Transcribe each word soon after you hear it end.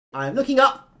I'm looking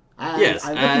up. Yes,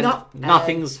 I'm looking up.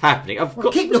 Nothing's happening. Of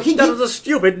course, keep looking. That was a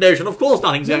stupid notion. Of course,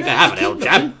 nothing's going to happen, old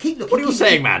chap. Keep looking. What are you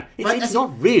saying, man? It's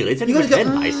not real. It's only pretend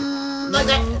ice. Like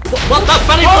that. What the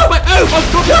bunny? Oh my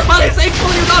goodness, bunny! Say,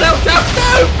 pull you not, old chap!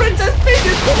 No, Princess Peach!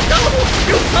 No,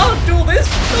 you can't do this.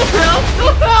 Not now.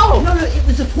 Not now. No, it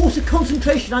was a force of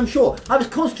concentration. I'm sure. I was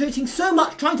concentrating so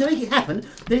much trying to make it happen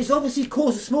that it's obviously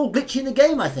caused a small glitch in the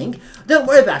game. I think. Don't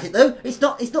worry about it though. It's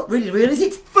not really real, is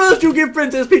it? First you give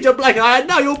Princess Peach a black eye, and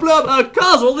now you blow up her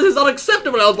castle. This is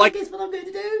unacceptable, old boy. Guess what I'm going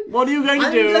to do? What are you going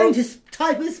to do? I'm going to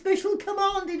type a special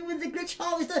command in with the glitch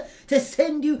harvester to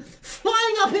send you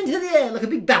flying up into the air like a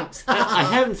big bounce. I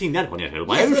haven't seen that one yet, old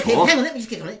boy. Yes, okay, Sure. hang on, let me just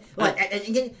get on it. Right,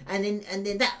 and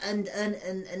then that and.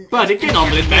 Buddy, get on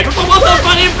with it, man. What the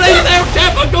bunny, please, old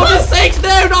chap? For goodness sakes,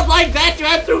 no, not like that. You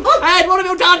have to. And what have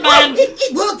you done, man?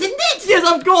 It worked, didn't it? Yes,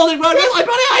 of course it worked. Yes, my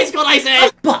bunny eyes got, I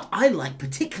said. But I like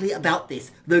particularly about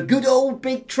this the good old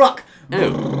big truck.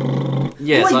 Oh.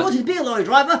 Yes. Oh, you wanted to be a lorry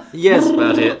driver? Yes,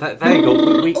 Bertie. There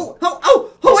you go.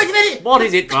 Oh, wait a minute! What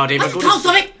is it, Bertie? I can't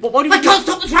stop it! What do you I mean? can't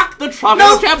stop the truck! The truck,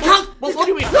 No, old chap? I can't! What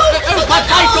do you mean? Oh, my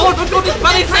God, for goodness,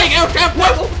 bunny sake, old chap!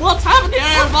 What's happened here,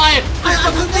 old boy?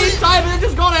 I don't know. This time it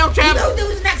just gone, old chap. No, there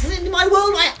was an accident in my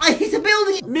world. I hit a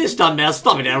building. Mr. Mayor,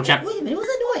 stop it, old chap. Wait a minute, what's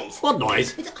that noise? What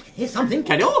noise? I can hear something.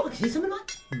 Can you? I can hear something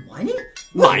like whining.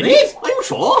 Whining? Are you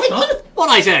sure? Hang on. What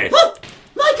I say? Oh,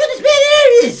 my goodness, there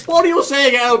it is! What are you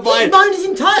saying, old boy? He's mined his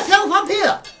entire self up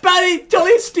here. Barry, tell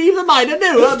me Steve the miner.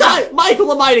 No, Michael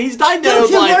the miner. He's died now, Don't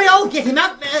you old boy. worry, I'll get him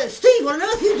out. Steve, what on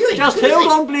earth are you doing? Just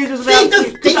hold on, please. Steve,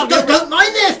 don't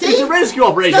mind there, Steve. It's a rescue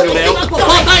operation No, over there. Steve,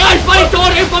 What the hell, buddy,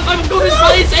 told him, for goodness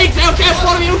bloody sakes, old chap,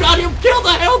 what have you done? You've killed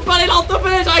the hell, buddy, not the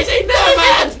first. I say no,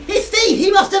 man. It's Steve.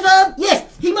 He must have,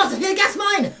 he must have hit a gas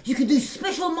mine. You can do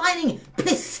special mining,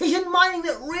 precision mining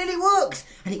that really works.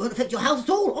 And it won't affect your house at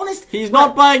all, honest. He's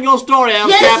not buying your story, old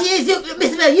chap. Yes, he is.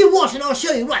 Mr. Mayor, you watch and I'll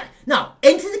show you. Right, now,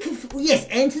 enter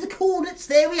the coordinates.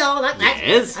 There we are, like that.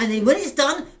 Yes. And then when it's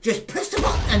done, just press the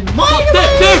button and mine away.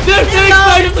 No,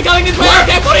 explosions are going this way, old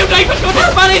chap. What are you doing? For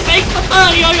goodness bloody sakes, for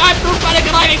 30, I'm too panic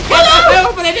and I'm in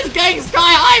trouble, but it is going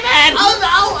sky high, man.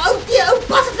 Oh dear,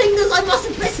 Butterfingers, I must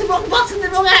have pressed the wrong button, the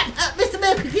wrong app. Mr.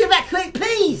 Mayor, could you evacuate,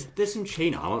 please? There's some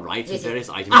chain armor, right? Some various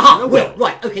items. Aha, well,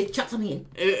 right, okay, chuck something in.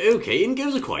 Okay, in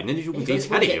goes a coin, and as you can see, it's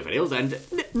goes heading a over hills, and...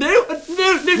 No,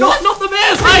 not the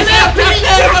mayor's right now! No,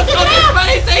 for goodness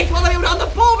bloody sakes, what have you done? The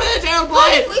poor mayor's old boy!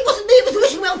 It wasn't me, it was a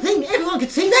wishing well thing. Everyone could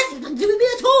see that. It doesn't do with me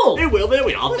at all. It will, there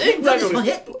we are. This one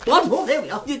here. What? Oh, there we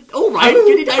are. All right,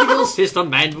 get it out of your system,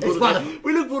 man. It's wonderful.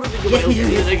 We look forward to Yes, we do.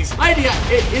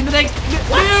 in the next...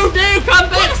 No, come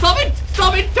back, stop it,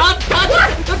 cut.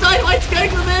 The dynamite's going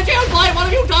to the mayor's old boy. What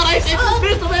have you done? I said,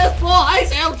 Mr. Mayor's poor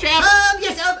ice, old chap.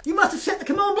 Yes, you must have set the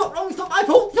command block wrong. It's not my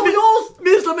fault. It's not yours.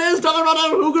 Mr. Mayor's done a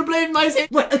runner. Who could blame myself?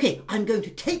 Right, okay, I'm going to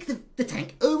take the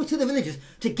tank over to the villagers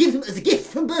to give them as a gift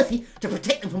from Bertie to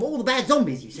protect them from all the bad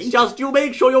zombies, you see. Just you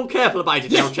make sure you're careful about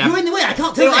it, Yes, old chap. you're in the way, I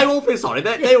can't tell that. I'm awfully sorry.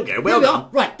 There you go. Well done.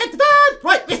 Right, da-da-da.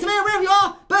 Right, Mr. Mayor, wherever you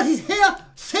are, Bertie's here,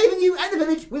 saving you and the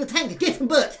village with a tank, a gift from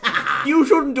Bert. You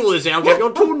shouldn't do this, old chap.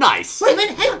 You're too nice. Wait a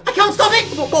minute, hang on, I can't stop it.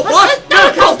 What? No,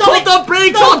 I can't stop it. Put the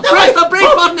brakes on. Press the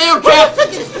brake button, old chap.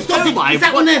 Stop it. Is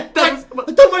that one there?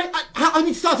 Don't worry, I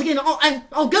need to start again.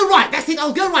 I'll go right. That's it.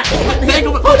 I'll go right. Hang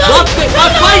on. What?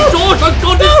 My door, for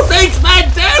goodness sakes, man.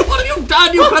 What have you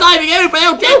done? You conniving over,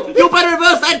 old chap. You better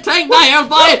reverse that tank now, old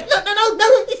boy. No,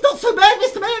 it's not so bad,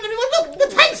 Mr. Mayor. Look, the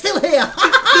tank's still here.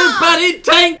 The bloody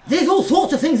tank. There's all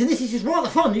sorts of things in this. It's just rather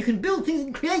fun. You can build things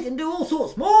and create and do all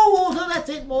sorts. More water, that's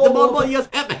it. More water. Yes.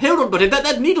 Hold on, buddy.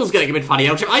 That needle's getting a bit funny,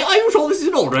 old chap. Are you sure this is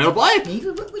in order, old boy?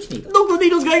 Needle? Which needle? Look, the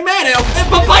needle's going mad, old.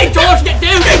 But by George,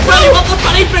 bloody what the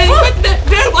bloody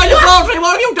no, my laboratory.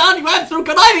 What have you done? You absolute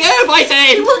conniving over, I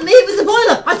say. It wasn't me. It was the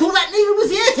boiler. I thought that needle was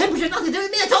the air temperature. Nothing to do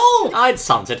with me at all. It's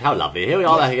sunset. How lovely. Here we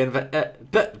are back again.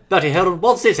 Bertie, hold on.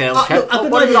 What's this, old chap?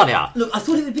 Look, What have you done here? Look, I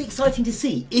thought it would be exciting to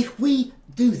see if we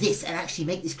do this and actually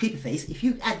make this creeper face. If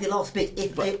you add the last bit,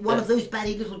 if one of those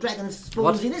baddie little dragons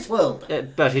spawns in this world.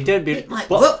 Bertie, don't be... It might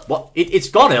work. What? It's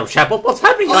gone, old chap. What's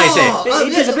happening, I say?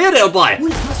 It disappeared, old boy. Well,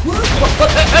 it must work.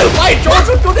 Oh, my George,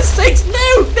 for goodness sakes,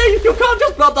 no, you can't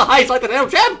just blow up the heights like that,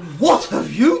 old chap. What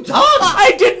have you done?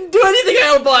 I didn't do anything,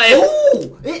 old boy.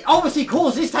 Oh, it obviously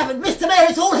caused this to happen. Mr. Mayor,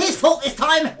 it's all his fault this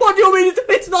time. What do you mean?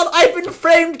 It's not. I've been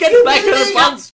framed. Get back in at once.